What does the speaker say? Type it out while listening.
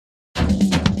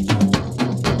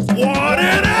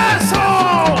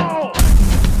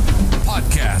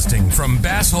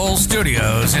Basshole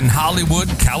Studios in Hollywood,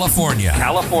 California.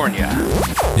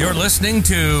 You're listening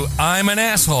to I'm an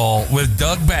Asshole with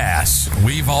Doug Bass.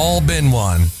 We've all been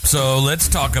one, so let's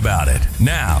talk about it.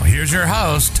 Now, here's your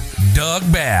host, Doug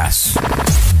Bass.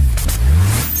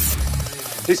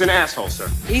 He's an asshole, sir.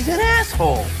 He's an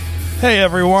asshole. Hey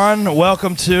everyone,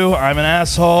 welcome to I'm an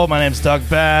Asshole. My name's Doug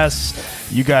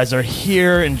Bass. You guys are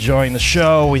here enjoying the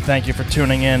show. We thank you for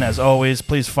tuning in. As always,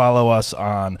 please follow us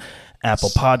on Apple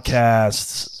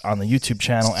Podcasts, on the YouTube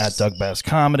channel at Doug Bass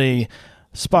Comedy,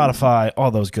 Spotify, all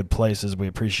those good places. We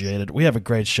appreciate it. We have a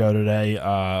great show today.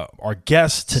 Our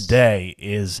guest today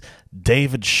is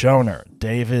David Schoner.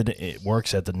 David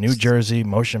works at the New Jersey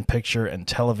Motion Picture and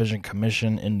Television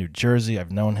Commission in New Jersey.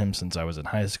 I've known him since I was in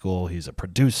high school. He's a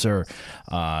producer.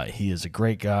 He is a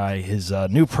great guy. His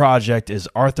new project is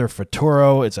Arthur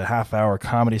Futuro. It's a half-hour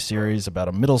comedy series about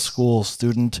a middle school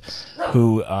student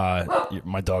who,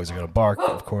 my dogs are going to bark,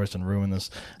 of course, and ruin this.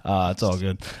 It's all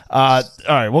good. All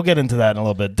right, we'll get into that in a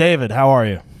little bit. David, how are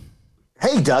you?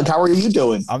 Hey, Doug, how are you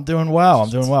doing? I'm doing well.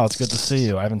 It's good to see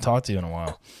you. I haven't talked to you in a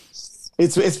while.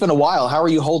 It's been a while. How are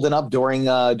you holding up during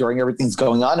everything's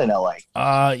going on in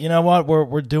LA? You know what?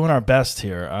 We're doing our best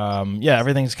here. Yeah,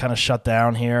 everything's kind of shut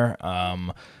down here.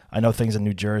 I know things in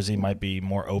New Jersey might be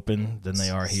more open than they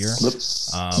are here.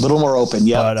 A little more open,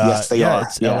 yeah. But, yes, they are.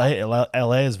 It's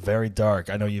LA is very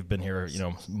dark. I know you've been here,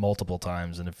 multiple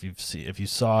times, and if you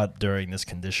saw it during this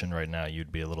condition right now,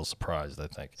 you'd be a little surprised. I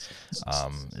think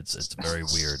it's very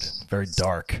weird, very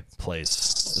dark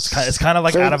place. It's kind of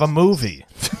like out of a movie.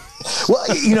 Well,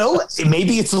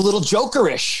 maybe it's a little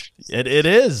Jokerish. It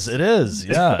is.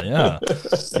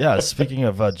 Yeah. Speaking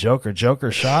of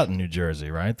Joker shot in New Jersey,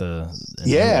 right?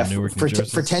 Newark, New Jersey.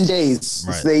 For 10 days.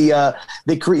 Right.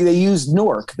 They used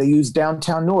Newark. They used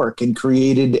downtown Newark and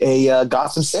created a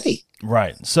Gotham City.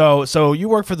 Right. So you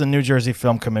work for the New Jersey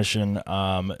Film Commission,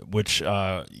 which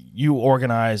you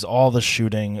organize all the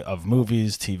shooting of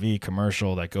movies, TV,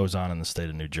 commercial that goes on in the state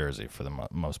of New Jersey for the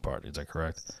most part. Is that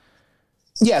correct?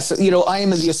 Yes, I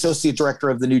am the associate director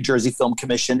of the New Jersey Film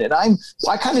Commission, and I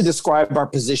kind of describe my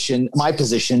position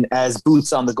as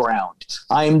boots on the ground.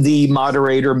 I'm the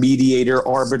moderator, mediator,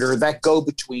 arbiter that go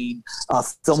between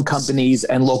film companies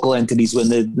and local entities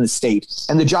within the state.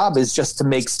 And the job is just to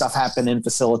make stuff happen and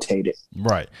facilitate it.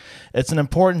 Right. It's an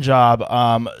important job.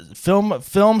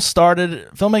 Filmmaking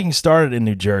started in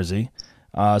New Jersey.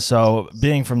 So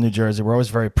being from New Jersey, we're always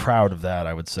very proud of that,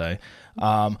 I would say.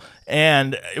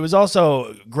 And it was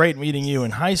also great meeting you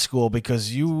in high school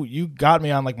because you got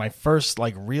me on like my first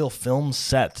like real film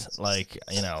set.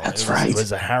 That's right. It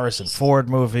was a Harrison Ford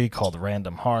movie called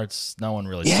Random Hearts. No one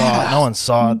really saw it. No one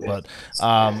saw it, but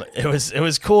it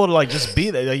was cool to like just be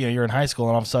there. You're in high school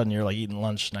and all of a sudden you're like eating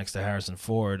lunch next to Harrison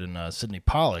Ford and Sidney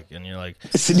Pollack, and you're like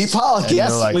Sidney Pollack.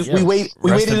 Yes, like, we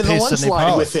waited in the lunch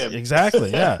line with him.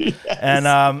 Exactly. Yeah. Yes. And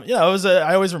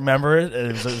I always remember it.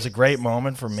 It was a great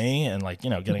moment for me, and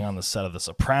getting on the set of The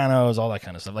Sopranos, all that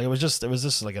kind of stuff. Like it was just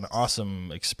like an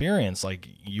awesome experience. Like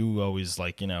you always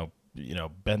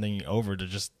bending over to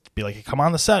just be like, come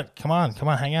on the set, come on,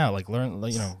 hang out, like learn,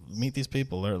 meet these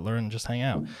people, learn, just hang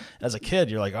out. As a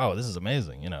kid, you're like, oh, this is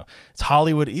amazing. It's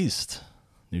Hollywood East,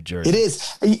 New Jersey. It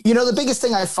is. The biggest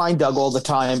thing I find, Doug, all the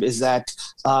time is that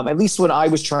at least when I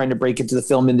was trying to break into the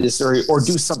film industry or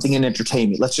do something in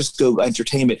entertainment, let's just go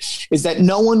entertainment, is that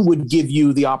no one would give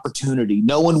you the opportunity.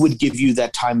 No one would give you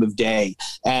that time of day.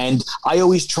 And I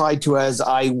always tried to, as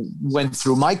I went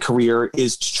through my career,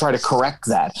 is to try to correct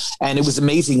that. And it was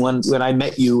amazing when I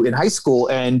met you in high school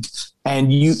and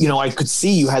you I could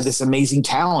see you had this amazing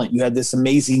talent. You had this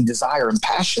amazing desire and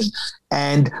passion.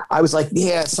 And I was like,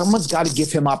 yeah, someone's got to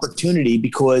give him opportunity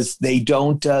because they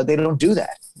don't do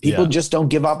that. People just don't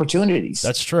give opportunities.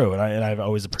 That's true. And I've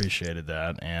always appreciated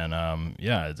that. And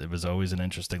it was always an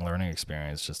interesting learning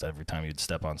experience just every time you'd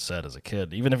step on set as a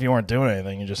kid. Even if you weren't doing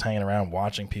anything, you're just hanging around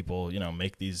watching people,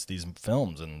 make these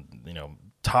films and,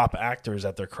 top actors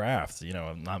at their craft.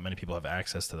 Not many people have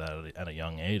access to that at a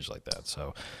young age like that.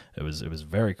 So it was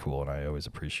very cool, and I always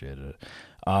appreciated it.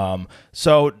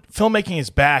 So filmmaking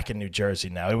is back in New Jersey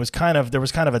now. There was kind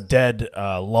of a dead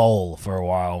lull for a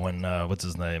while when what's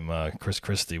his name, Chris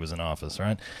Christie was in office,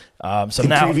 right? So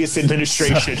now previous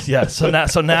administration. So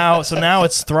now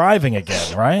it's thriving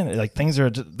again, right? Like things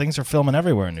are filming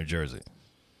everywhere in New Jersey.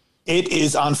 It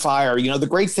is on fire. You know, the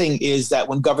great thing is that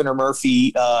when Governor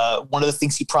Murphy, one of the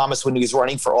things he promised when he was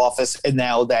running for office, and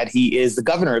now that he is the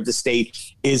governor of the state,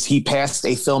 is he passed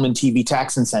a film and TV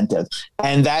tax incentive.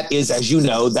 And that is, as you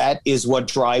know, that is what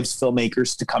drives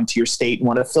filmmakers to come to your state and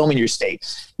want to film in your state.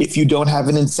 If you don't have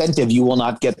an incentive, you will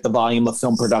not get the volume of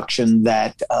film production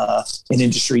that an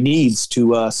industry needs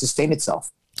to sustain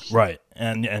itself. Right.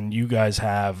 And you guys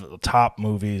have top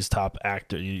movies, top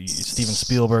actor. Steven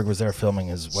Spielberg was there filming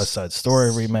his West Side Story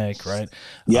remake, right?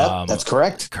 Yeah, that's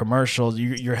correct. Commercials.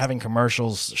 You're having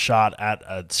commercials shot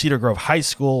at Cedar Grove High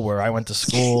School, where I went to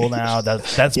school now.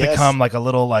 That's yes. become like a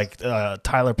little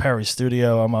Tyler Perry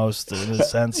studio almost in a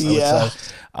sense. I would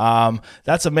say.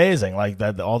 That's amazing. Like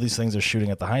that, all these things are shooting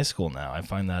at the high school now. I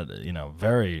find that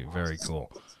very, very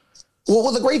cool.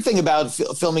 Well, the great thing about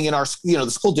filming in our,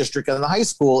 the school district and the high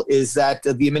school is that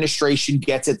the administration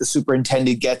gets it, the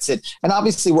superintendent gets it, and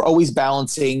obviously we're always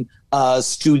balancing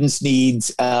students'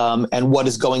 needs and what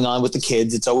is going on with the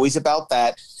kids. It's always about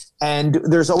that. And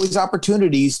there's always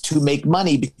opportunities to make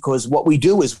money, because what we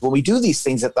do is when we do these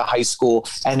things at the high school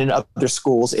and in other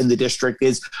schools in the district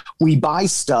is we buy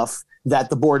stuff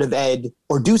that the Board of Ed,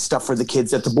 or do stuff for the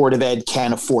kids that the Board of Ed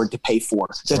can't afford to pay for,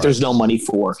 that right. There's no money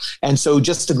for. And so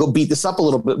just to go beat this up a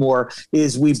little bit more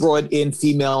is we brought in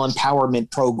female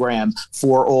empowerment program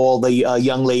for all the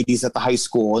young ladies at the high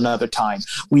school another time.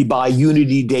 We buy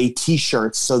Unity Day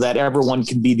t-shirts so that everyone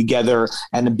can be together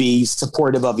and be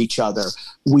supportive of each other.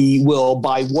 We will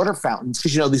buy water fountains,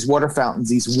 because these water fountains,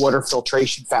 these water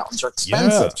filtration fountains are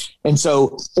expensive. Yeah. And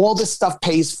so all this stuff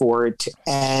pays for it,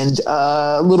 and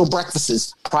little breakfasts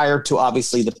prior to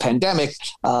obviously the pandemic.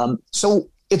 So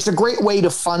it's a great way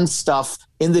to fund stuff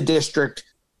in the district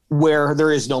where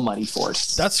there is no money for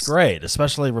it. That's great,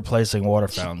 especially replacing water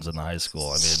fountains in the high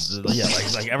school. I mean, yeah,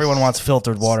 like everyone wants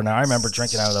filtered water now. I remember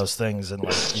drinking out of those things, and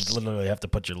you literally have to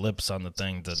put your lips on the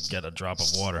thing to get a drop of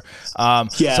water.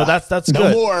 So that's no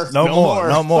good. More.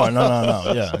 No more.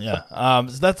 No. Yeah.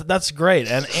 So that's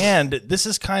great. And this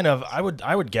is kind of, I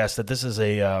would guess that this is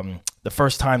the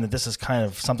first time that this is kind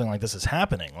of something like this is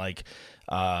happening. Like,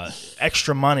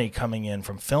 extra money coming in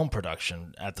from film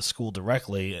production at the school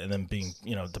directly, and then being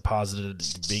deposited,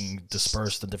 being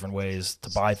dispersed in different ways to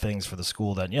buy things for the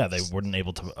school that they weren't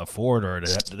able to afford, or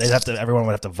everyone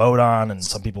would have to vote on, and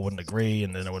some people wouldn't agree,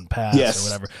 and then it wouldn't pass or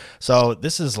whatever. So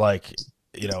this is like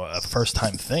a first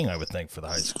time thing, I would think, for the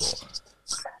high school.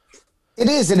 It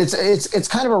is, and it's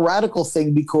kind of a radical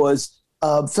thing, because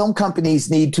film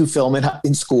companies need to film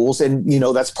in schools, and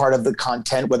that's part of the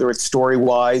content, whether it's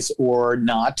story-wise or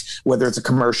not, whether it's a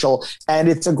commercial, and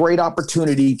it's a great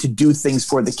opportunity to do things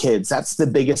for the kids. That's the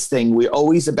biggest thing. We're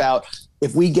always about,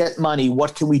 if we get money,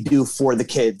 what can we do for the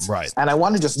kids? Right. And I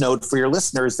want to just note for your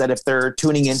listeners that if they're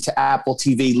tuning into Apple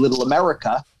TV Little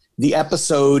America, the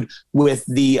episode with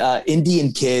the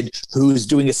Indian kid who's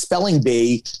doing a spelling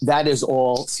bee, that is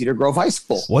all Cedar Grove High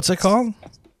School. What's it called?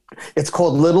 It's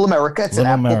called Little America. It's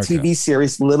Little an Apple America. TV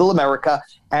series, Little America,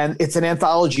 and it's an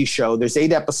anthology show. There's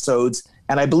 8 episodes,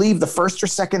 and I believe the first or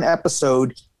second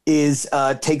episode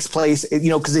takes place,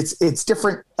 because it's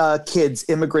different kids,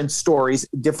 immigrant stories,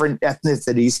 different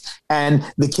ethnicities, and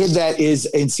the kid that is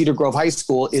in Cedar Grove High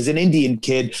School is an Indian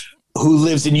kid who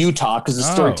lives in Utah, because the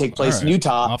story takes place in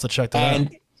Utah. I'll have to check that out.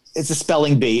 It's a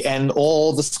spelling bee, and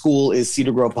all the school is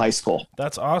Cedar Grove High School.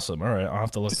 That's awesome. All right, I'll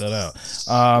have to look that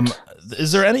out.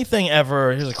 Is there anything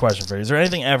ever, here's a question for you, is there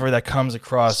anything ever that comes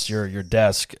across your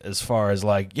desk as far as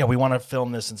like, we want to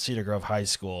film this in Cedar Grove High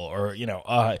School, or,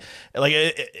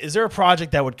 is there a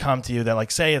project that would come to you that,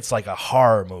 like, say it's like a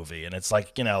horror movie, and it's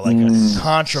like, a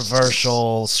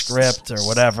controversial script or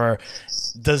whatever,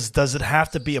 does it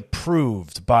have to be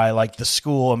approved by like the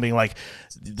school and being like,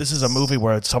 this is a movie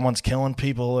where someone's killing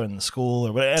people in the school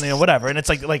or whatever, and it's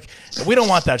like we don't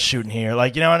want that shooting here,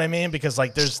 like, you know what I mean? Because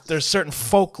like there's certain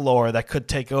folklore that could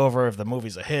take over if the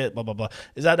movie's a hit, blah blah blah.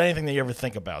 Is that anything that you ever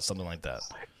think about, something like that?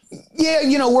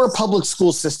 Yeah, we're a public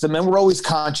school system, and we're always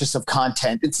conscious of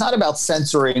content. It's not about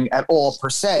censoring at all per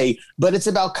se, but it's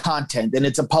about content, and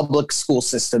it's a public school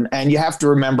system. And you have to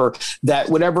remember that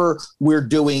whatever we're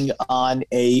doing on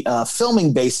a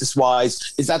filming basis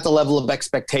wise is at the level of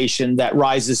expectation that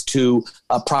rises to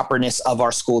properness of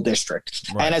our school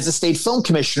district. Right. And as a state film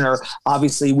commissioner,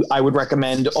 obviously I would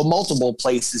recommend multiple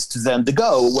places to them to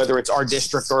go, whether it's our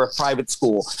district or a private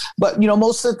school. But,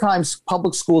 most of the times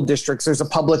public school districts, there's a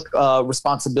public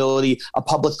responsibility, a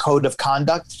public code of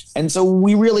conduct. And so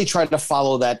we really try to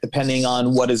follow that depending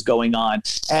on what is going on.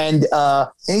 And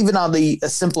even on the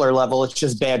simpler level, it's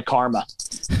just bad karma.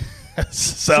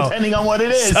 So depending on what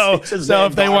it is. So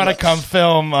if they want to come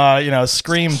film,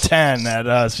 Scream 10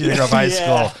 at Cedar Grove High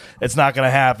School, it's not going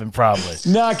to happen, probably.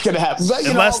 Not going to happen. But,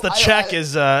 unless the check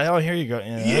is, oh, here you go.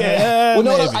 Yeah. Well,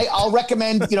 no, I'll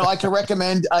recommend, I can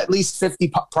recommend at least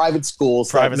 50 private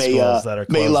schools that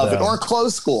may love it, or a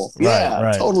closed school.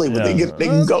 Right. Totally. They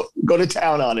can go to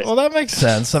town on it. Well, that makes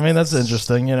sense. I mean, that's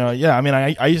interesting. Yeah. I mean,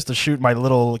 I used to shoot my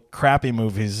little crappy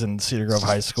movies in Cedar Grove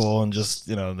High School, and just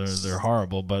they're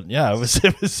horrible. But yeah,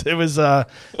 it's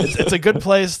a good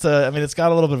place to. I mean, it's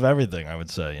got a little bit of everything. I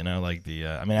would say.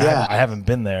 I haven't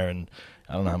been there in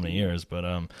I don't know how many years, but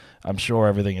I'm sure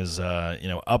everything is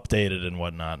updated and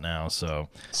whatnot now. So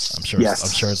I'm sure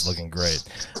it's looking great.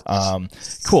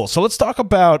 Cool. So let's talk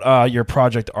about your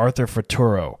project Arthur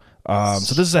Futuro.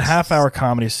 So this is a half-hour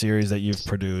comedy series that you've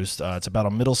produced. It's about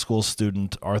a middle school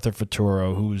student, Arthur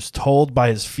Futuro, who's told by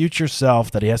his future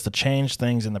self that he has to change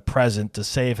things in the present to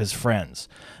save his friends.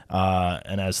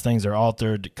 And as things are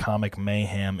altered, comic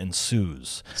mayhem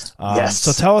ensues.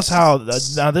 So tell us how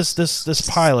now this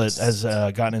pilot has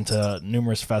gotten into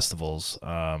numerous festivals.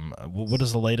 What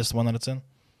is the latest one that it's in?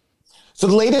 So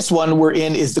the latest one we're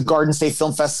in is the Garden State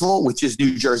Film Festival, which is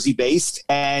New Jersey based.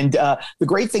 And the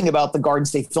great thing about the Garden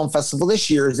State Film Festival this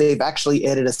year is they've actually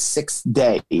added a 6th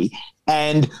day.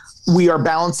 And we are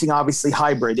balancing, obviously,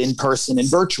 hybrid, in person and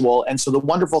virtual. And so the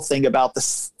wonderful thing about the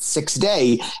 6th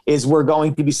day is we're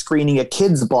going to be screening a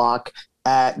kids block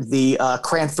at the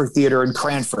Cranford Theater in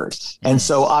Cranford. And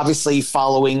so obviously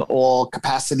following all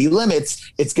capacity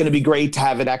limits, it's going to be great to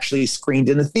have it actually screened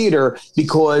in the theater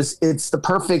because it's the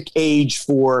perfect age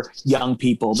for young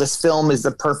people. This film is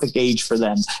the perfect age for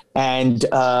them. And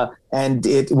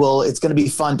it's going to be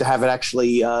fun to have it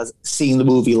actually seeing the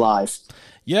movie live.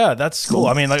 Yeah, that's cool.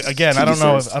 I mean, again, I don't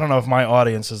know if my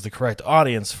audience is the correct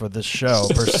audience for this show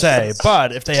per se,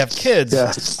 but if they have kids,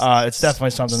 it's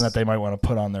definitely something that they might want to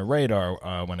put on their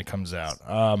radar when it comes out.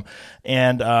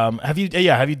 Have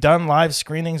you done live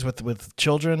screenings with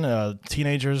children,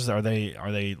 teenagers? Are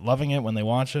they loving it when they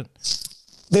watch it?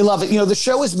 They love it. The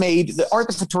show is made, the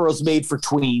Arthur Futuro is made for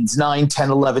tweens, 9,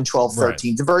 10, 11, 12, 13. Right.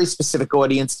 It's a very specific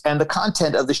audience. And the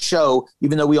content of the show,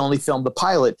 even though we only filmed the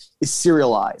pilot, is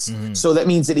serialized. Mm-hmm. So that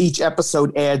means that each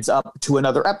episode adds up to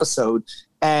another episode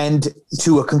and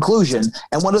to a conclusion.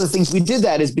 And one of the things we did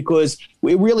that is because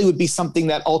it really would be something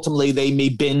that ultimately they may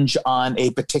binge on a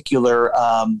particular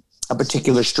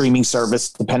streaming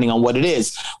service, depending on what it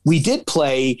is. We did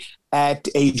play at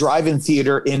a drive-in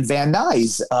theater in Van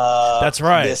Nuys. That's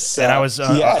right. And I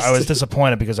was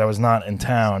disappointed because I was not in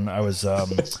town. I was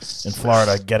in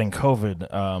Florida getting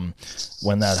COVID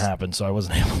when that happened, so I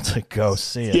wasn't able to go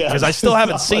see it because I still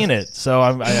haven't seen it. So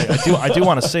I do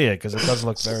want to see it because it does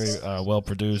look very well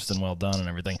produced and well done and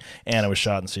everything. And it was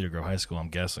shot in Cedar Grove High School, I'm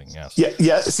guessing. Yes.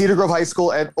 Yeah, Cedar Grove High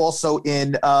School and also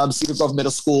in Cedar Grove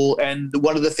Middle School. And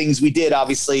one of the things we did,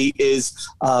 obviously, is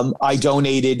I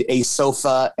donated a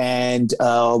sofa and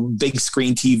big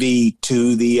screen TV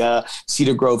to the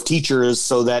Cedar Grove teachers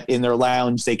so that in their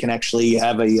lounge they can actually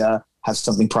have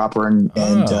something proper and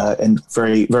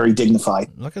very, very dignified.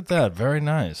 Look at that, very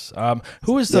nice.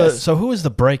 Who is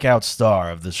the breakout star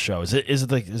of this show? Is it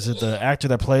the actor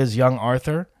that plays young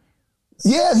Arthur?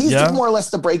 Yeah, he's more or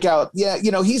less the breakout. Yeah,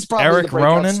 he's probably Eric the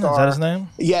breakout Ronan. Star. Is that his name?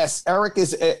 Yes,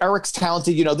 Eric's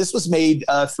talented. This was made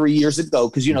 3 years ago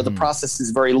because the process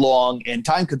is very long and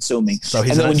time consuming. So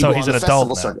he's an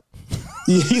adult now.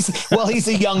 He's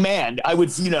a young man.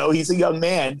 He's a young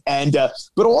man, and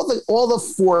but all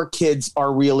the 4 kids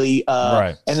are really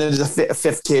right. And then there's a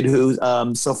 5th kid who's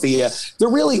Sophia. They're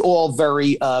really all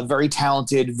very very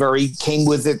talented. Came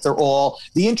with it. They're all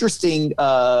the interesting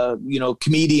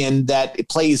comedian that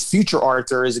plays future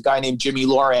Arthur is a guy named Jimmy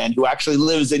Loran who actually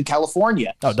lives in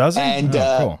California. Oh, does he? And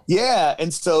cool. Yeah,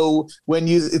 and so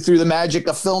through the magic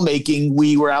of filmmaking,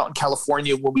 we were out in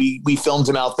California when we filmed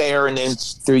him out there, and then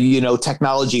through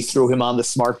technology threw him on the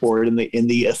smartboard in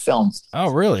the film.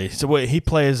 Oh, really? So wait, he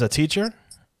plays a teacher?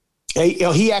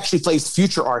 He actually plays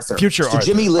future Arthur. Arthur.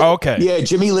 Jimmy okay. Yeah,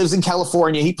 Jimmy lives in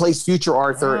California. He plays future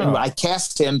Arthur, and I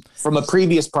cast him from a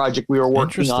previous project we were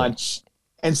working on.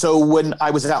 And so when I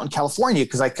was out in California,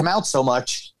 because I come out so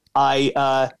much,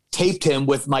 I taped him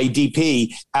with my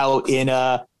DP out in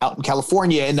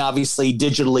California, and obviously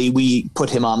digitally we put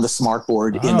him on the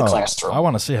smartboard in the classroom. I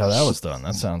want to see how that was done.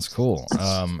 That sounds cool.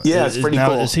 It's pretty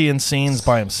cool. Is he in scenes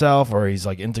by himself, or he's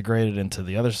like integrated into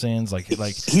the other scenes? Like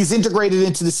he's integrated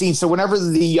into the scene. So whenever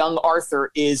the young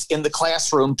Arthur is in the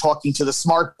classroom talking to the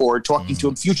smartboard, talking to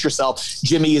him future self,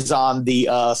 Jimmy is on the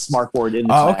smartboard in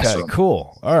the classroom. Okay,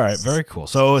 cool. All right, very cool.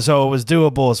 So it was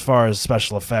doable as far as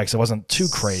special effects. It wasn't too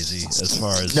crazy as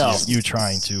far as you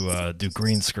trying to do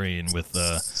green screen with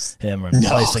him and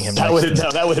placing him. That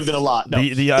would have been a lot. No.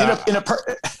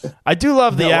 I do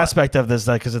love the aspect of this,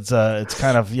 because it's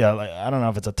kind of like, I don't know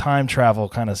if it's a time travel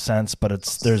kind of sense, but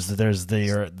there is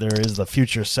the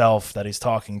future self that he's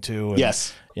talking to. And,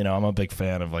 yes. I'm a big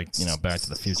fan of Back to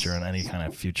the Future and any kind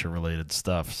of future related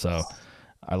stuff. So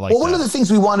I like. Well, one of the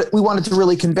things we wanted to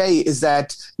really convey is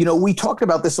that we talk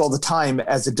about this all the time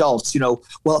as adults.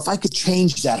 Well, if I could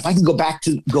change that, if I can go back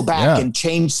and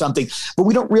change something, but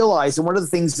we don't realize. And one of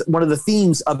the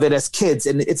themes of it as kids,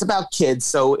 and it's about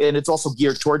kids, and it's also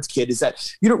geared towards kids, is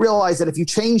that you don't realize that if you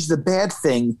change the bad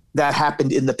thing that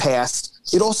happened in the past,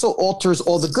 it also alters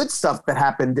all the good stuff that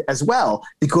happened as well,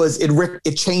 because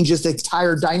it changes the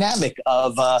entire dynamic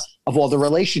of all the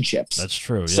relationships. That's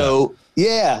true.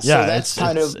 Yeah. So that's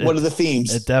kind of one of the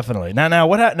themes. It definitely.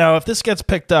 Now, if this gets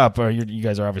picked up, or you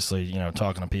guys are obviously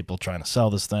talking to people trying to sell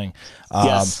this thing.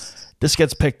 Yes. This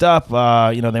gets picked up. They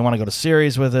want to go to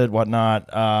series with it, whatnot.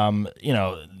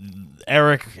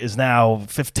 Eric is now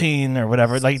 15 or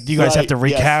whatever. Like, do you guys have to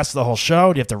recast the whole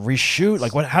show? Do you have to reshoot?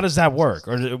 Like, how does that work?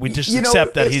 Or do we just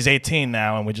accept that he's 18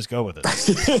 now and we just go with it? At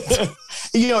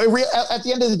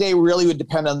the end of the day, it really would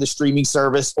depend on the streaming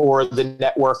service or the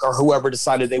network or whoever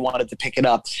decided they wanted to pick it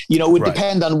up. It would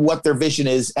depend on what their vision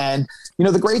is. And,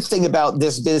 the great thing about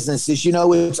this business is,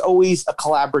 it's always a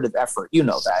collaborative effort. You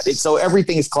know that. So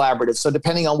everything is collaborative. So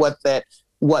depending on what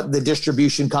the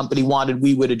distribution company wanted,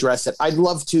 we would address it. I'd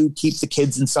love to keep the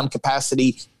kids in some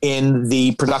capacity in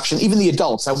the production, even the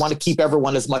adults. I want to keep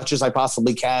everyone as much as I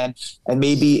possibly can. And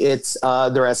maybe it's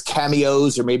they're as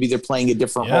cameos, or maybe they're playing a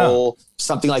different role,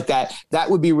 something like that. That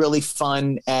would be really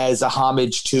fun as a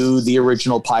homage to the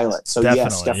original pilot. So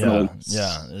yes, definitely.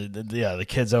 Yeah. The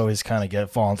kids always kind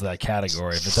of fall into that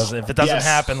category. If it doesn't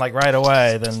happen like right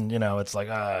away, then it's like,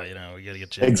 we got to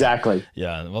get you. Exactly.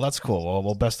 Yeah. Well, that's cool.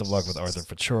 Well, best of luck with Arthur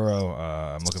Futuro.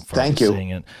 I'm looking forward to seeing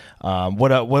it.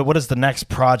 What is the next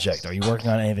project? Are you working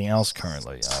on anything else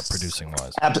currently, producing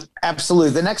wise? Absolutely.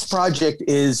 The next project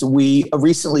is we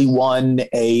recently won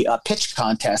a pitch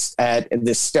contest at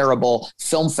the Sterable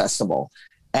Film Festival,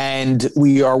 and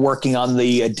we are working on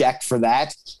the deck for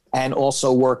that, and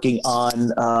also working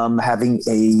on having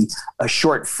a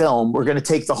short film. We're going to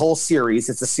take the whole series,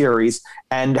 it's a series,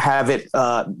 and have it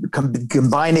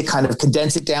combine it, kind of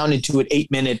condense it down into an 8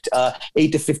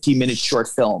 to 15 minute short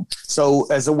film. So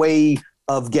as a way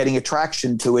of getting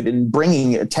attraction to it and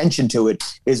bringing attention to it,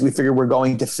 is we figure we're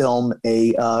going to film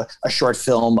a short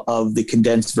film of the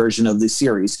condensed version of the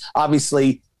series.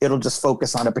 Obviously, it'll just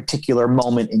focus on a particular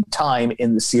moment in time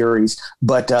in the series,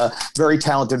 but very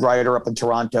talented writer up in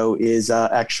Toronto is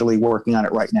actually working on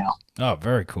it right now. Oh,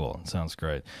 very cool. Sounds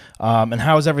great. And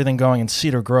how is everything going in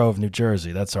Cedar Grove, New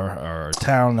Jersey? That's our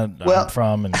town that I'm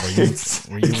from, and where you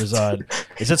reside.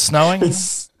 Is it snowing?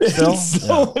 It's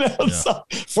snowing outside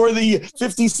for the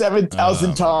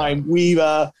 57,000th time. We've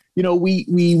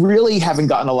we really haven't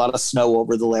gotten a lot of snow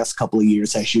over the last couple of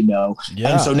years, as you know.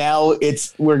 Yeah. And so now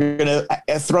we're going to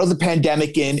throw the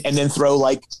pandemic in, and then throw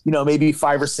maybe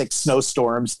 5 or 6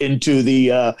 snowstorms into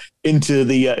the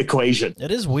equation.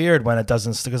 It is weird when it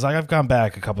doesn't, because I've gone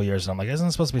back a couple of years and I'm like, isn't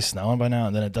it supposed to be snowing by now?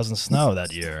 And then it doesn't snow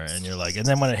that year, and you're like, and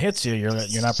then when it hits you,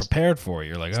 you're not prepared for it.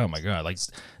 You're like, oh my god, like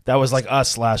that was like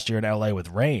us last year in LA with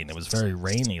rain. It was very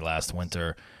rainy last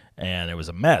winter, and it was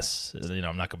a mess.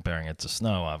 I'm not comparing it to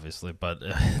snow, obviously, but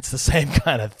it's the same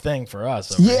kind of thing for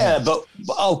us. Yeah, but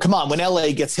come on, when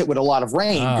LA gets hit with a lot of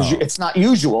rain, because it's not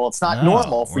usual, it's not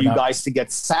normal for you guys to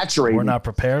get saturated. We're not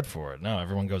prepared for it. No,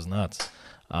 everyone goes nuts.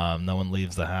 No one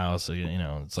leaves the house.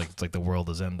 It's like the world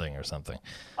is ending or something.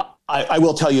 I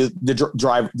will tell you, the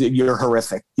drive, you're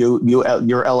horrific.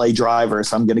 Your LA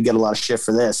drivers, I'm going to get a lot of shit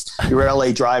for this. Your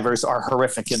LA drivers are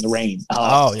horrific in the rain.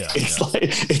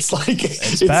 It's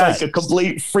like a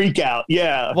complete freak out.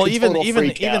 Yeah. Well, even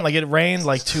like it rained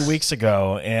like 2 weeks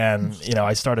ago, and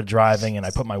I started driving and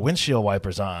I put my windshield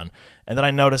wipers on. And then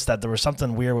I noticed that there was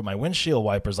something weird with my windshield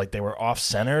wipers, like they were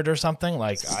off-centered or something.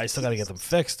 Like I still got to get them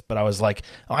fixed, but I was like,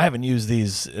 I haven't used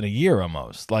these in a year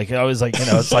almost. Like I was like,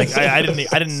 it's like I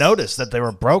didn't notice that they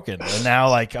were broken, and now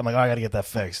like I'm like, I got to get that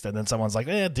fixed. And then someone's like,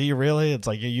 do you really? It's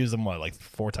like you use them like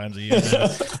 4 times a year, and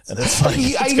it's like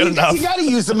it's good enough. You got to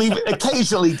use them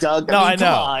occasionally, Doug. No, I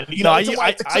know. Come on. I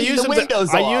use them.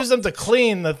 I use them to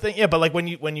clean the thing. Yeah, but like when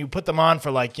you put them on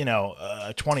for like 20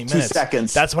 minutes, 2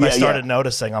 seconds. That's when I started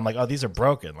noticing. I'm like, these are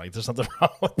broken. Like there's something wrong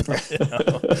with them.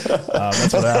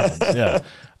 That's what happened.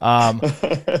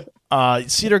 Yeah.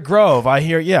 Cedar Grove. I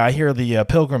hear the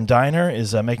Pilgrim Diner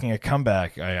is making a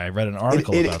comeback. I read an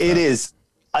article about that. It is.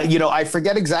 I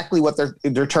forget exactly what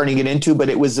they're turning it into, but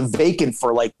it was vacant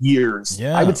for like years.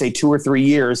 Yeah. I would say 2 or 3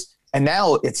 years, and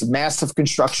now it's massive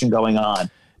construction going on.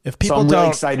 If people so I'm really don't,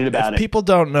 excited about if people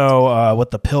don't know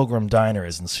what the Pilgrim Diner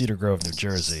is in Cedar Grove, New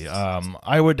Jersey,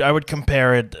 I would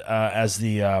compare it as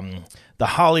the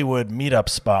Hollywood meetup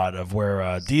spot of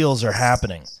where deals are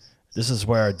happening. This is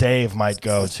where Dave might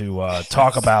go to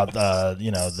talk about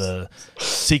the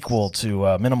sequel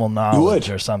to Minimal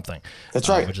Knowledge or something. That's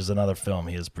right, which is another film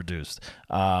he has produced.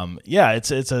 Yeah,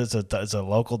 it's a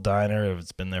local diner.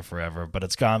 It's been there forever, but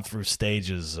it's gone through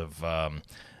stages of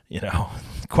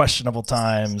questionable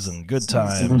times and good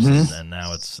times, and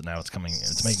now it's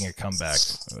making a comeback.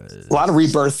 A lot of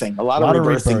rebirthing,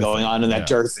 going on in that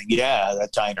that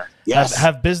diner. Yes.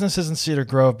 Have businesses in Cedar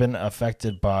Grove been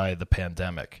affected by the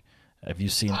pandemic? Have you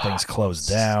seen things close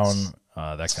down,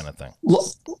 that kind of thing?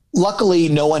 Luckily,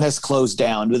 no one has closed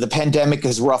down. The pandemic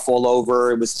is rough all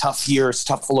over. It was tough here. It's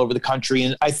tough all over the country.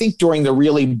 And I think during the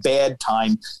really bad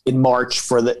time in March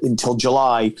until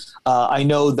July, I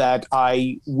know that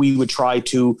we would try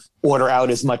to order out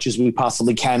as much as we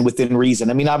possibly can within reason.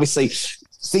 I mean, obviously,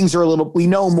 things are we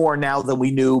know more now than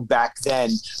we knew back then,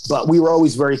 but we were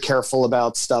always very careful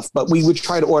about stuff. But we would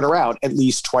try to order out at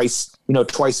least twice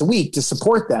a week to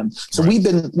support them. So we've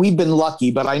been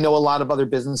lucky, but I know a lot of other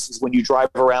businesses, when you drive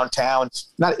around town,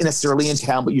 not necessarily in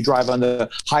town, but you drive on the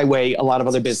highway, a lot of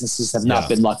other businesses have not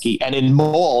been lucky. And in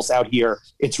malls out here,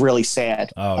 it's really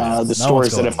sad. The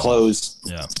stores that have closed.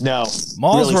 Yeah. No.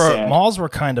 Malls were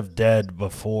kind of dead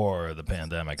before the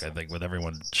pandemic, I think, with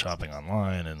everyone shopping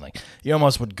online, and you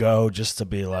almost would go just to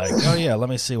be like, oh yeah, let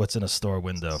me see what's in a store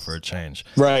window for a change.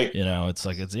 Right. It's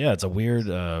a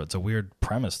weird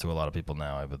premise to a lot of people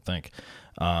now, I would think.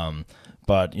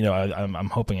 But I'm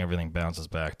hoping everything bounces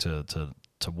back to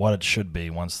what it should be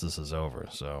once this is over.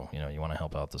 So you want to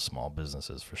help out the small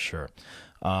businesses for sure.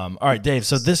 All right, Dave.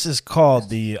 So this is called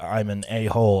the I'm an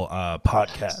A-hole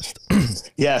podcast.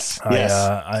 Yes.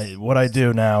 What I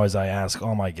do now is I ask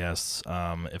all my guests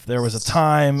if there was a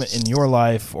time in your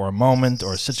life or a moment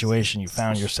or a situation you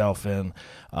found yourself in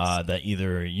that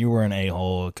either you were an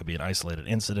a-hole, it could be an isolated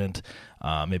incident,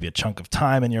 maybe a chunk of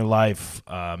time in your life,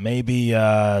 maybe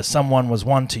someone was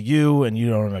one to you and you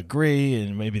don't agree,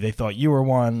 and maybe they thought you were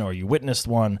one or you witnessed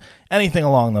one, anything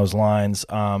along those lines.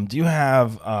 Do you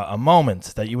have a moment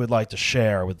that you would like to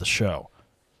share with the show?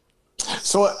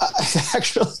 So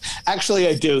actually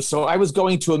I do. So I was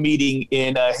going to a meeting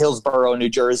in Hillsborough, New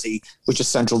Jersey, which is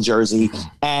central Jersey.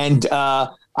 And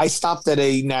I stopped at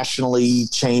a nationally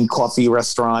chained coffee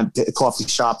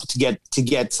shop to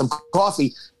get some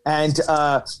coffee. And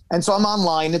so I'm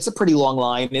online. It's a pretty long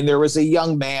line. And there was a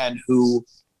young man who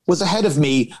was ahead of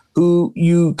me who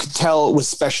you could tell was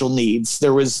special needs.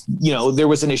 There was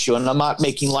an issue, and I'm not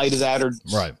making light of that.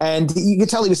 Right. And you could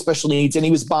tell he was special needs, and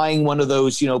he was buying one of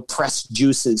those, pressed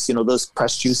juices, those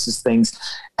pressed juices things.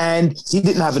 And he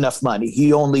didn't have enough money.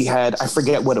 He only had, I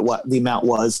forget what the amount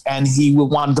was, and he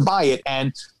wanted to buy it.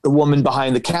 And the woman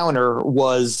behind the counter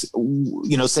was,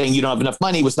 saying you don't have enough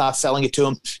money, was not selling it to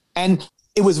him. And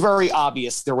it was very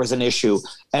obvious there was an issue.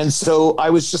 And so I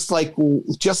was just like,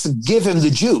 just give him the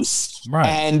juice,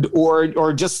 right,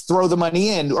 or just throw the money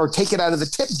in or take it out of the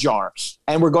tip jar.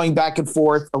 And we're going back and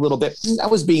forth a little bit. I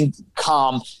was being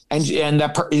calm, and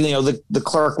that the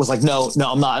clerk was like, no,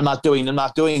 I'm not doing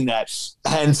that.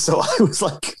 And so I was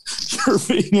like, you're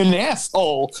being an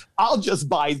asshole. I'll just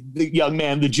buy the young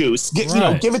man the juice. Give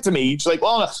it to me. She's like,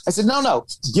 well, no. I said, no,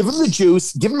 give him the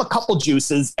juice, give him a couple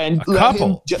juices, and let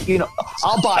him,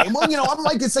 I'll buy him. Well, I'm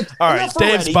like, it's like, all right,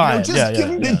 Dave's buying. Give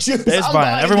me the juice. Dave's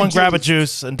buying. Everyone grab a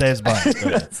juice, and Dave's buying.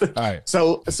 All right.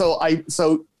 So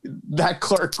that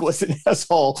clerk was an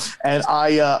asshole, and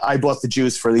I bought the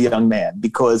juice for the young man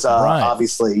because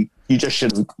obviously you just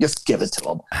shouldn't just give it to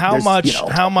him. How much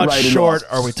short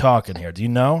are we talking here? Do you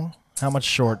know how much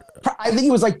short? I think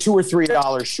it was like $2 or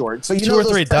 $3 short. So $2 or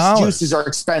 $3 juices are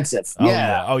expensive. Oh,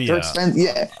 yeah. Oh yeah. They're expensive.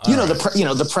 Yeah.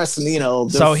 The press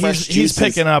and So he's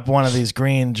picking up one of these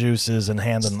green juices and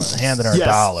handing her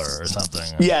 $1 or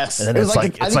something. Yes. And then it's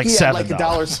like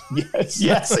 $7.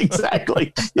 Yes,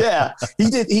 exactly. Yeah.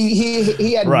 He did.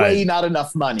 He had way not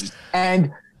enough money.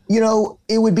 And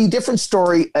it would be a different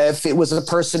story if it was a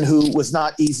person who was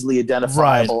not easily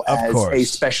identifiable as a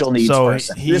special needs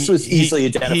person. This was easily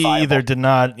identifiable. He either did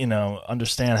not,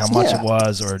 understand how much it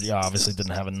was, or obviously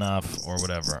didn't have enough, or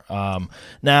whatever.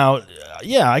 Now,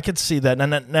 I could see that.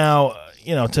 And now,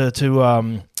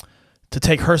 to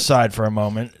take her side for a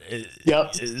moment,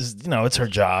 Yep. it's her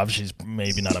job. She's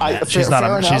maybe not a She's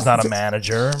not a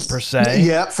manager per se.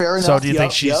 Yeah, fair enough. So do you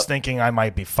think she's thinking I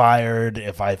might be fired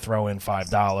if I throw in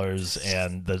 $5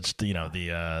 and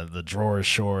the drawer is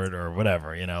short or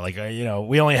whatever?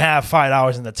 We only have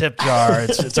 $5 in the tip jar.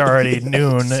 It's already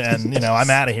noon, and I'm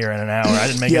out of here in an hour. I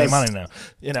didn't make any money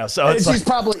now. So it's she's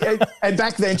probably and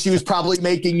back then she was probably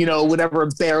making whatever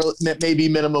maybe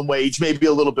minimum wage, maybe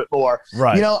a little bit more.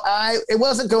 Right. It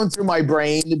wasn't going through my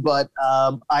brain, but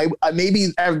I maybe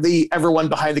everyone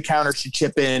behind the counter should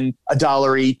chip in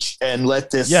 $1 each and let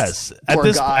this. Yes.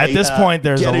 Poor guy, at this point,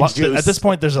 there's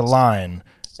a line,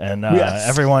 and yes.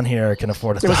 Everyone here can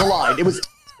afford it. There was a line. It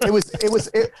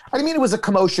was a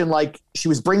commotion. Like she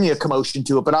was bringing a commotion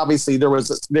to it, but obviously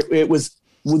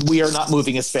we are not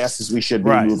moving as fast as we should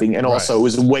be moving, and also it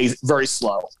was very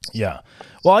slow. Yeah.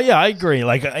 Well, yeah, I agree.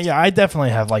 I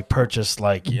definitely have purchased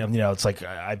it's like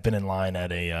I've been in line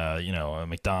at a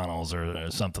McDonald's or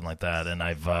something like that, and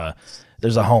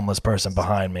there's a homeless person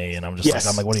behind me, and I'm just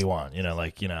I'm like, what do you want?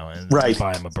 And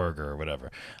buy him a burger or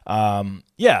whatever.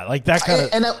 That kind of.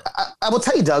 And I will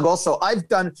tell you, Doug. Also, I've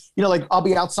done I'll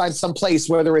be outside someplace,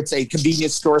 whether it's a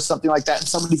convenience store or something like that, and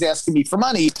somebody's asking me for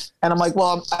money, and I'm like,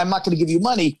 well, I'm not going to give you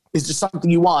money. Is there something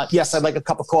you want? Yes, I'd like a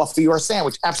cup of coffee or a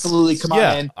sandwich. Absolutely, come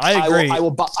on in. I agree. I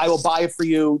will buy it for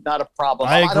you. Not a problem.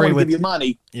 I don't want to give you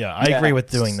money. Yeah, I agree with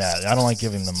doing that. I don't like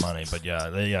giving them money, but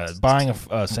buying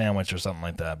a sandwich or something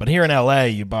like that. But here in LA,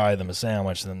 you buy them a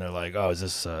sandwich, and then they're like, "Oh, is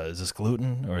this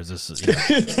gluten or is this?"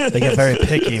 They get very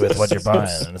picky with what you're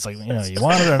buying, and it's like, you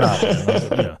want it or not.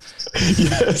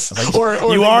 Yes. Like, or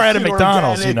you are at a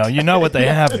McDonald's, organic. You know what they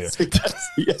have here.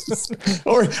 Yes.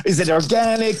 Or is it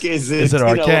organic? Is it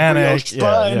organic?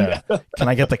 Yeah. Can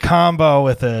I get the combo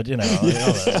with it?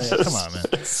 Come on, man.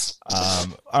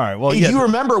 All right. Well, you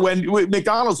remember when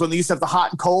McDonald's, when they used to have the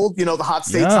hot and cold, the hot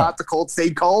stayed hot, the cold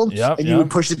stayed cold, and you would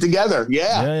push it together.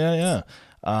 Yeah.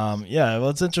 Well,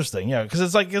 it's interesting. Yeah. Cause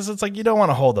it's like, you don't want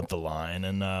to hold up the line,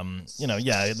 and,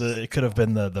 it could have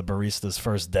been the barista's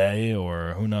first day,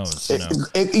 or who knows, a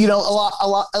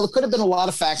lot, it could have been a lot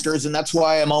of factors. And that's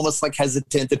why I'm almost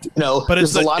hesitant that, but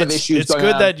there's a lot of issues. It's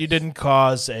good that you didn't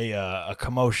cause a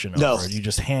commotion over it. You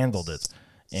just handled it.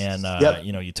 And,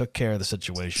 you took care of the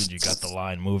situation. You got the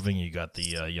line moving. You got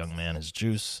the young man his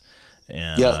juice.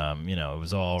 And, it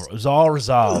was all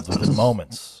resolved within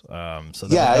moments.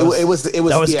 It was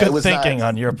good thinking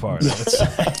on your part.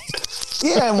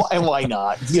 Yeah, and why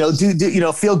not? Feel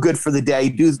good for the day.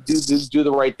 Do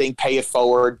the right thing. Pay it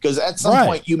forward, because at some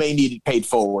point you may need it paid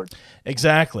forward.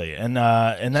 Exactly, and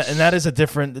that is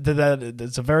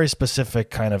it's a very specific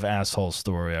kind of asshole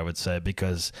story, I would say,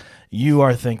 because you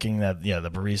are thinking that the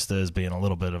barista is being a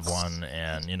little bit of one,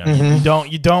 and you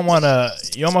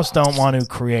almost don't want to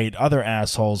create other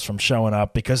assholes from showing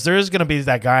up, because there is going to be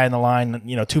that guy in the line,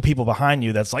 2 people behind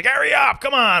you that's like, hurry up,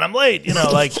 come on, I'm late,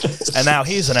 and now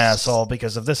he's an asshole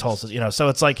because of this whole, so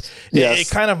it's like it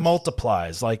kind of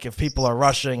multiplies. Like if people are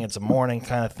rushing, it's a morning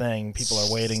kind of thing. People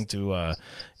are waiting to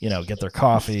get their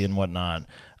coffee and whatnot.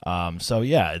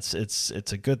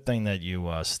 It's a good thing that you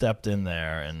stepped in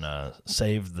there and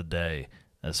saved the day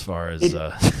as far as.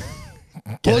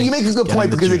 You make a good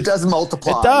point, because it does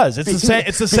multiply. It does. It's the same.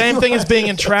 It's the same thing as being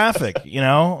in traffic,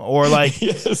 or like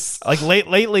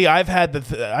lately. I've had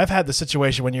the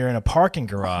situation when you're in a parking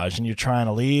garage and you're trying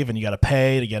to leave and you got to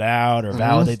pay to get out or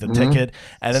validate the ticket,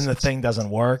 and then the thing doesn't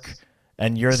work,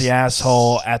 and you're the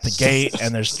asshole at the gate,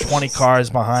 and there's 20 cars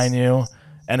behind you.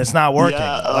 And it's not working.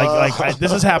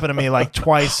 This has happened to me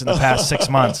twice in the past 6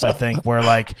 months, I think, where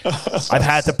I've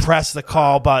had to press the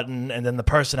call button, and then the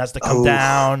person has to come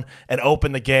down and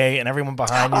open the gate, and everyone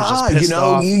behind you is just pissed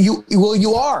off.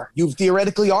 You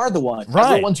theoretically are the one.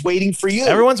 Right. Everyone's waiting for you.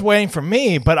 Everyone's waiting for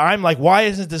me, but I'm like, why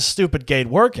isn't this stupid gate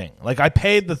working? I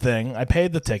paid the thing, I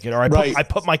paid the ticket, or I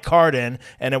put my card in,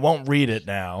 and it won't read it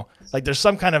now. There's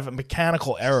some kind of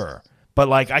mechanical error. But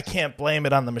I can't blame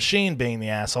it on the machine being the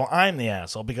asshole. I'm the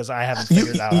asshole because I haven't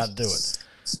figured out how to do it.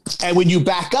 And when you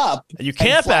back up, you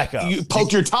can't back up. You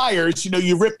poke your tires.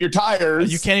 You rip your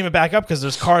tires. You can't even back up because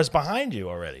there's cars behind you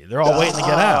already. They're all waiting to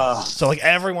get out. So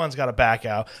everyone's got to back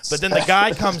out. But then the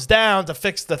guy comes down to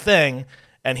fix the thing,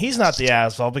 and he's not the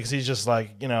asshole because he's just but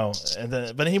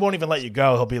he won't even let you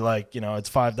go. He'll be like, it's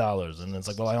 $5, and it's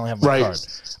like, well, I only have my card.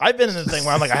 I've been in the thing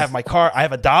where I'm like, I have my car. I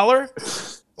have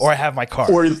 $1. Or I have my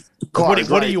card.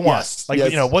 What do you want?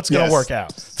 What's going to work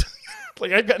out?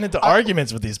 I've gotten into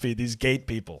arguments with these gate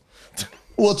people.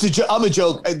 Well, I'm a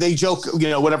joke. They joke,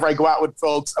 whenever I go out with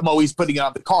folks, I'm always putting it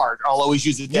on the card. I'll always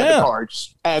use a debit card.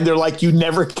 And they're like, you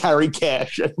never carry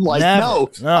cash. And I'm like, no.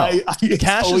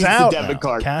 Cash is out. Debit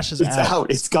card. Cash is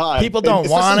out. It's gone. People don't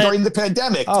want it. During the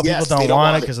pandemic. Oh, people don't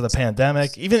want it because of the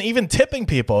pandemic. Even tipping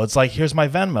people, it's like, here's my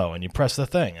Venmo, and you press the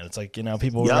thing. And it's like,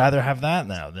 people would rather have that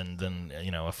now than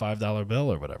a $5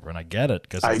 bill or whatever. And I get it.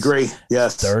 Because I agree.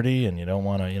 Yes. It's dirty, and you don't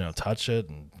want to, touch it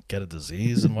and get a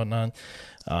disease and whatnot.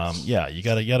 You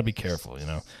gotta be careful,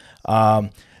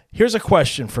 Here's a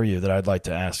question for you that I'd like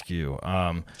to ask you.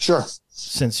 Sure.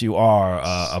 Since you are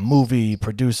a movie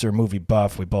producer, movie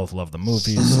buff, we both love the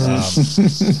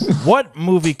movies. What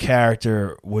movie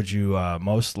character would you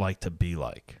most like to be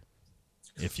like,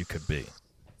 if you could be?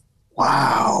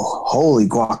 Wow. Holy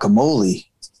guacamole.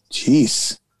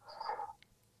 Jeez.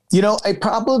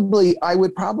 I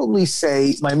would probably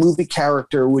say my movie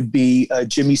character would be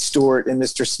Jimmy Stewart in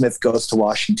Mr. Smith Goes to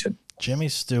Washington. Jimmy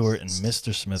Stewart and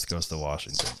Mr. Smith Goes to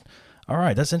Washington. All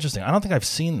right, that's interesting. I don't think I've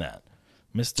seen that.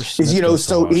 Mr. Smith Goes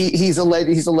to Washington. He's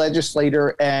a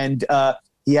legislator, and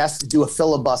he has to do a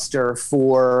filibuster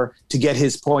to get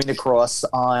his point across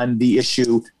on the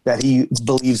issue that he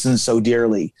believes in so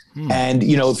dearly. And,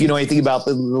 if you know anything about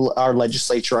our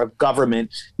legislature, our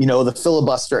government, the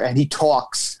filibuster, and he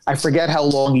talks, I forget how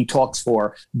long he talks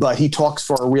for, but he talks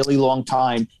for a really long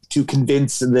time to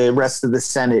convince the rest of the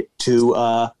Senate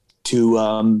to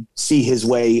see his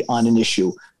way on an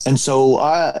issue. And so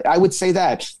I would say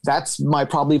that's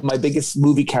probably my biggest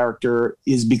movie character,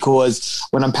 is because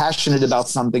when I'm passionate about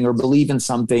something or believe in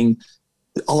something,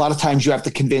 a lot of times you have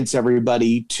to convince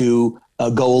everybody to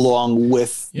go along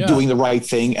with doing the right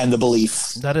thing and the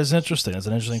belief. That is interesting. It's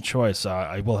an interesting choice.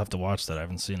 I will have to watch that. I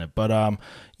haven't seen it, but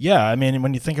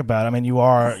when you think about it, you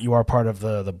are part of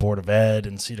the Board of Ed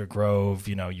in Cedar Grove.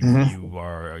 You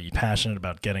are you passionate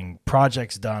about getting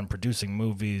projects done, producing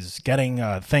movies, getting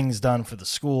things done for the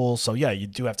school. So you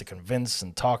do have to convince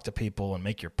and talk to people and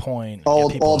make your point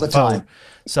all the time.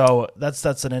 So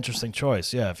that's an interesting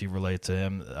choice. Yeah, if you relate to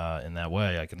him in that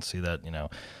way, I can see that.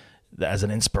 As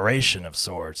an inspiration of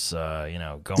sorts, going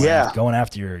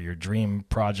after your dream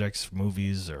projects,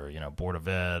 movies, or Board of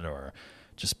Ed, or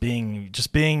just being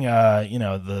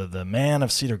the man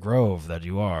of Cedar Grove that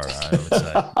you are. I would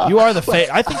say you are the face.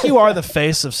 I think you are the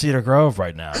face of Cedar Grove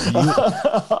right now.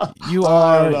 You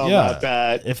are. About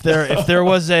that. If there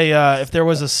was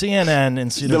a CNN in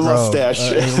Cedar Grove,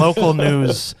 a local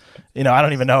news. I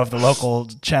don't even know if the local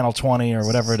Channel 20 or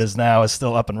whatever it is now is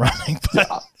still up and running,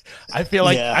 but. I feel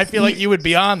like you would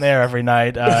be on there every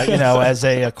night, as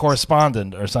a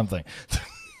correspondent or something.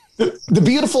 The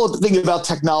beautiful thing about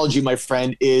technology, my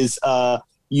friend, is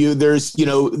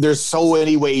there's so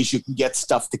many ways you can get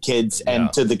stuff to kids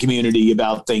and to the community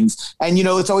about things. And,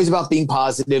 it's always about being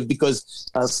positive because,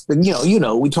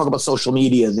 we talk about social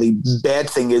media. The bad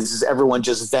thing is everyone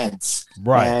just vents.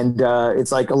 Right. And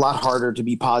it's like a lot harder to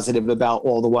be positive about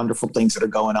all the wonderful things that are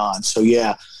going on. So,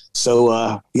 yeah.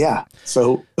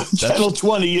 So Channel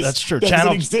 20 is that's true.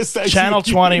 Channel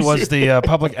 20 was the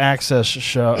public access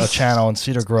channel in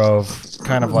Cedar Grove,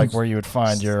 kind of like where you would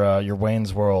find your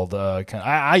Wayne's World.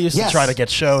 I used to try to get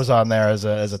shows on there as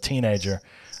a teenager.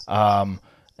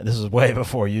 This is way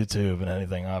before YouTube and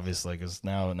anything, obviously, because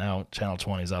now Channel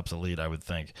 20 is obsolete, I would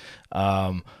think.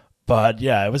 But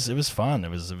yeah, it was fun. It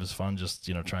was fun just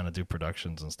trying to do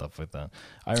productions and stuff like that.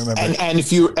 I remember. And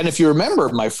if you remember,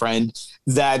 my friend,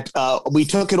 that we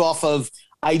took it off of.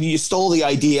 You stole the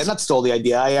idea. Not stole the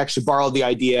idea. I actually borrowed the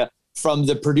idea from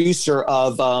the producer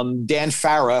of Dan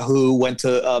Farah, who went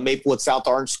to Maplewood South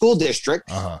Orange School District,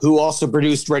 who also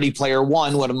produced Ready Player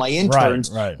One, one of my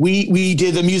interns. Right. We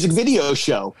did a music video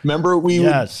show. Remember, we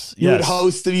would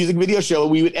host the music video show.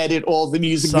 We would edit all the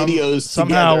music videos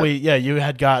somehow together. You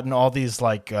had gotten all these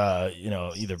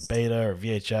either beta or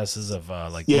VHSs of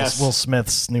Will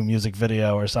Smith's new music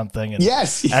video or something. And,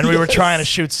 and we were trying to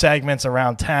shoot segments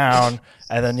around town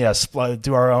and then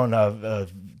do our own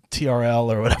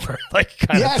TRL or whatever,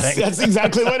 kind of thing. That's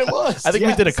exactly what it was. I think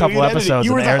we did a couple episodes.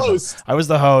 You were the host. I was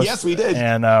the host. Yes, we did.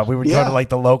 And we would go to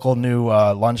the local new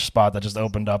lunch spot that just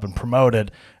opened up and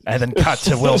promoted, and then cut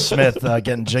to Will Smith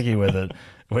getting jiggy with it.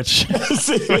 Which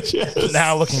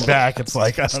now looking back, it's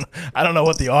like I don't know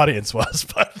what the audience was,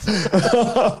 but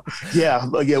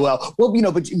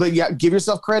but give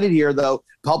yourself credit here though.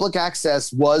 Public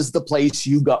access was the place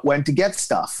you went to get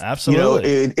stuff.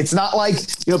 Absolutely, it's not like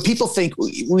people think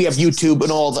we have YouTube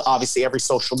and obviously every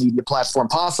social media platform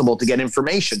possible to get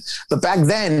information. But back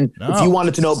then, if you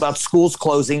wanted to know about schools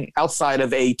closing outside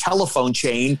of a telephone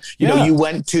chain, you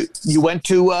went to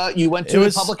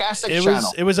the public access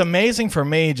channel. It was amazing for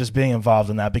me. me just being involved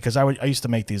in that, because I used to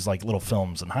make these like little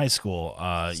films in high school,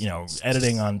 you know,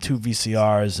 editing on 2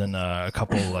 VCRs and a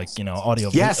couple like, you know,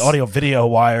 audio video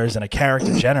wires and a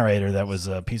character generator that was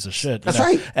a piece of shit. That's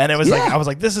right. And it was like, I was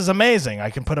like, this is amazing. I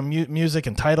can put a music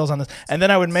and titles on this. And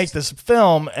then I would make this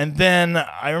film, and then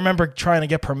I remember trying to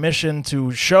get permission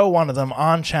to show one of them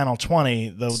on Channel 20,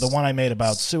 the one I made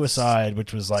about suicide,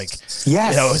 which was like, you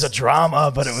know, it was a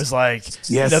drama, but it was like,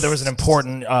 you know, there was an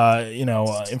important, you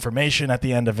know, information at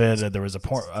the end of it. There was a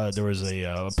point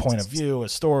of view, a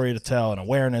story to tell, an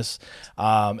awareness,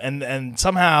 and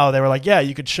somehow they were like, yeah,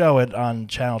 you could show it on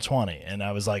Channel 20, and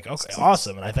I was like, okay,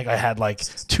 awesome. And I think I had like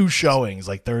 2 showings,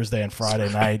 like Thursday and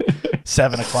Friday night,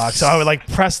 7 o'clock. So I would like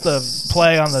press the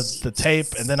play on the tape,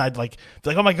 and then I'd like be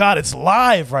like, oh my god, it's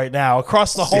live right now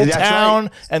across the whole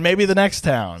town, and maybe the next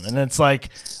town. And it's like,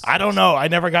 I don't know, I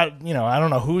never got, you know, I don't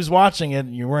know who's watching it.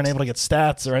 You weren't able to get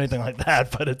stats or anything like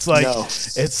that, but it's like,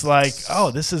 it's like,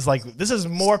 oh, this is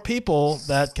more people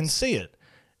that can see it,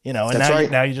 you know.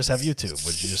 And now you just have YouTube,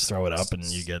 which you just throw it up and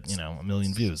you get, you know, 1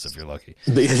 million views if you're lucky.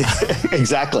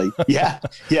 Exactly. Yeah.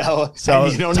 So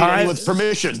and you don't need anyone's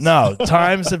permission. No,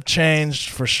 times have changed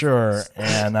for sure,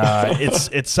 and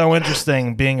it's so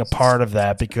interesting being a part of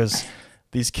that, because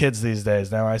these kids these days,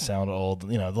 now I sound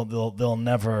old, you know, they'll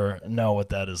never know what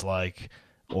that is like,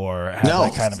 or have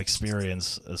that kind of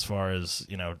experience as far as,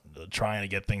 you know, trying to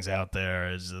get things out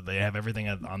there. Is they have everything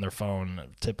on their phone,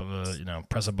 tip of a, you know,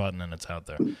 press a button and it's out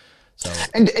there. So.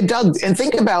 And Doug, and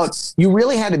think about, you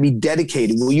really had to be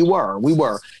dedicated. Well, we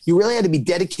were. You really had to be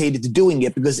dedicated to doing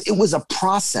it, because it was a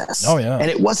process. Oh yeah.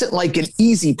 And it wasn't like an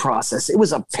easy process. It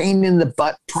was a pain in the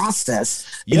butt process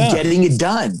in getting it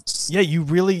done. Yeah, you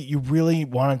really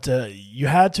wanted to. You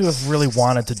had to have really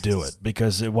wanted to do it,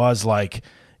 because it was like,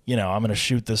 you know, I'm going to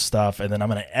shoot this stuff, and then I'm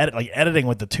going to edit, like editing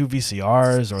with the 2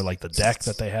 VCRs or like the deck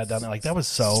that they had down there. Like that was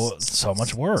so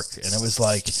much work. And it was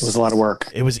like, it was a lot of work.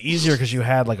 It was easier because you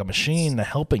had like a machine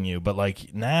helping you. But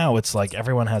like now it's like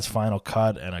everyone has Final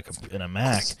Cut and a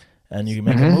Mac, and you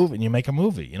make a movie, and you make a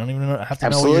movie. You don't even have to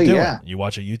know what you're doing. Yeah. You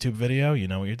watch a YouTube video, you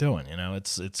know what you're doing. You know,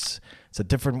 it's a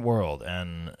different world,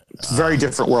 and it's a very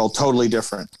different world, totally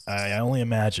different. I only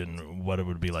imagine what it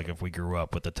would be like if we grew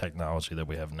up with the technology that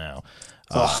we have now,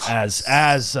 as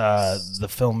the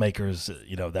filmmakers,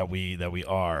 you know, that we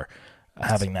are,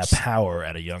 having that power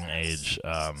at a young age.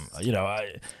 You know,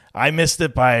 I missed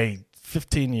it by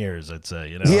 15 years, I'd say,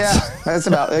 you know. Yeah, that's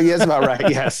about right.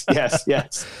 Yes.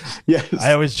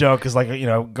 I always joke, because like, you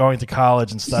know, going to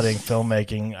college and studying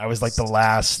filmmaking, I was like the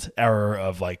last era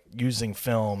of like using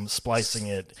film, splicing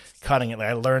it, cutting it. Like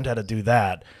I learned how to do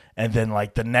that, and then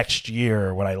like the next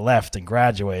year when I left and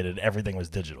graduated, everything was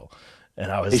digital. And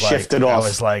I was shifted off. I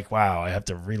was like, wow, I have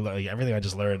to relearn. Like, everything I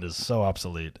just learned is so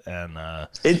obsolete. And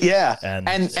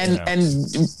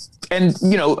and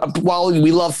you know, while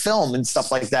we love film and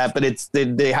stuff like that, but it's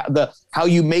the how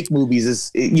you make movies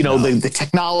is, you know, the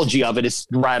technology of it is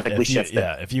radically shifted.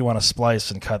 If you want to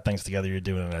splice and cut things together, you're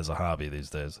doing it as a hobby these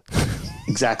days.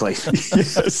 Exactly.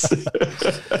 Yes.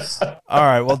 All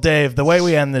right. Well, Dave, the way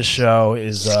we end this show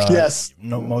is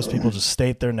most people just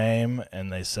state their name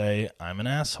and they say, "I'm an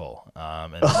asshole,"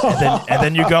 and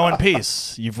then you go in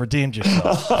peace. You've redeemed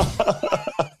yourself.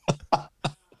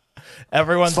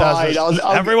 Everyone does it.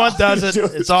 Everyone does it.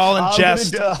 It's all in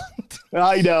jest.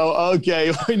 I know.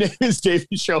 Okay. My name is David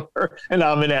Schoner, and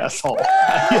I'm an asshole.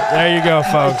 There you go,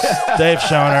 folks. Dave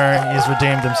Schoner. He's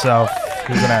redeemed himself.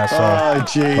 He's an asshole. Oh,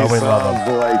 jeez. But we love him.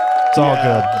 Boy. It's all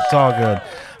good. It's all good.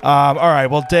 All right.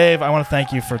 Well, Dave, I want to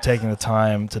thank you for taking the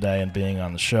time today and being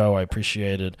on the show. I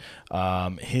appreciate it.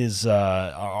 His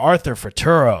Arthur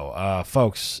Futuro,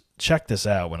 folks, check this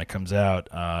out when it comes out.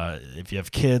 If you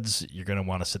have kids, you're going to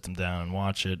want to sit them down and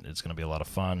watch it. It's going to be a lot of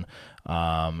fun.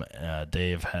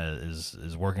 Dave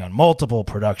is working on multiple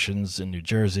productions in New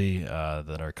Jersey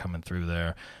that are coming through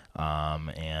there.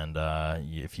 And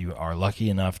if you are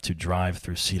lucky enough to drive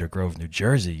through Cedar Grove, New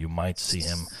Jersey, you might see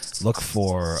him. Look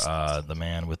for the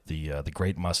man with the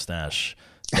great mustache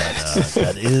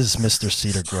that is Mr.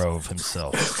 Cedar Grove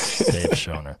himself, Dave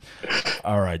Schoner.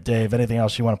 All right, Dave, anything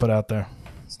else you want to put out there?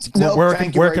 No, where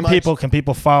can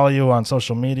people follow you on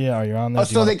social media? Are you on there?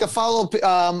 So they can follow.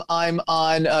 I'm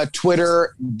on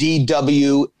Twitter,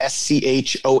 DWSCHONER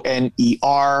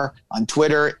on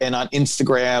Twitter, and on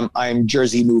Instagram, I'm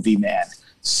Jersey Movie Man.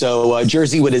 So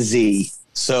Jersey with a Z.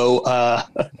 So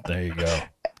there you go.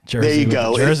 Jersey there you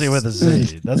go. Jersey with a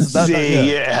Z.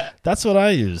 Yeah. That's what I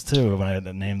used too when I had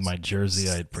named my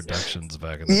Jerseyite productions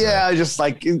back in the day. Yeah, just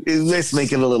like let's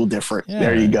make it a little different. Yeah,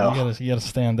 there you go. You gotta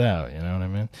stand out. You know what I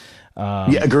mean?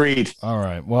 Yeah, agreed. All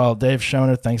right. Well, Dave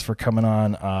Schoner, thanks for coming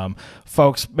on.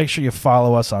 Folks, make sure you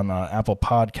follow us on Apple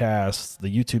Podcasts. The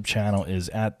YouTube channel is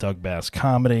at Doug Bass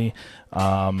Comedy.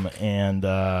 And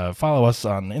follow us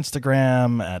on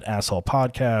Instagram at Asshole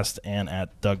Podcast and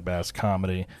at Doug Bass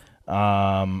Comedy.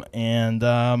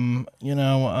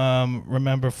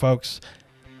 Remember, folks,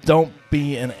 don't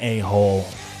be an a-hole.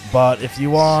 But if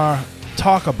you are,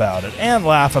 talk about it and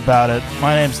laugh about it.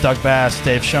 My name's Doug Bass.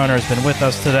 Dave Schoner has been with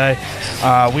us today.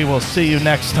 We will see you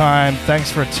next time. Thanks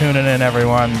for tuning in,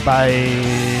 everyone.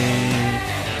 Bye.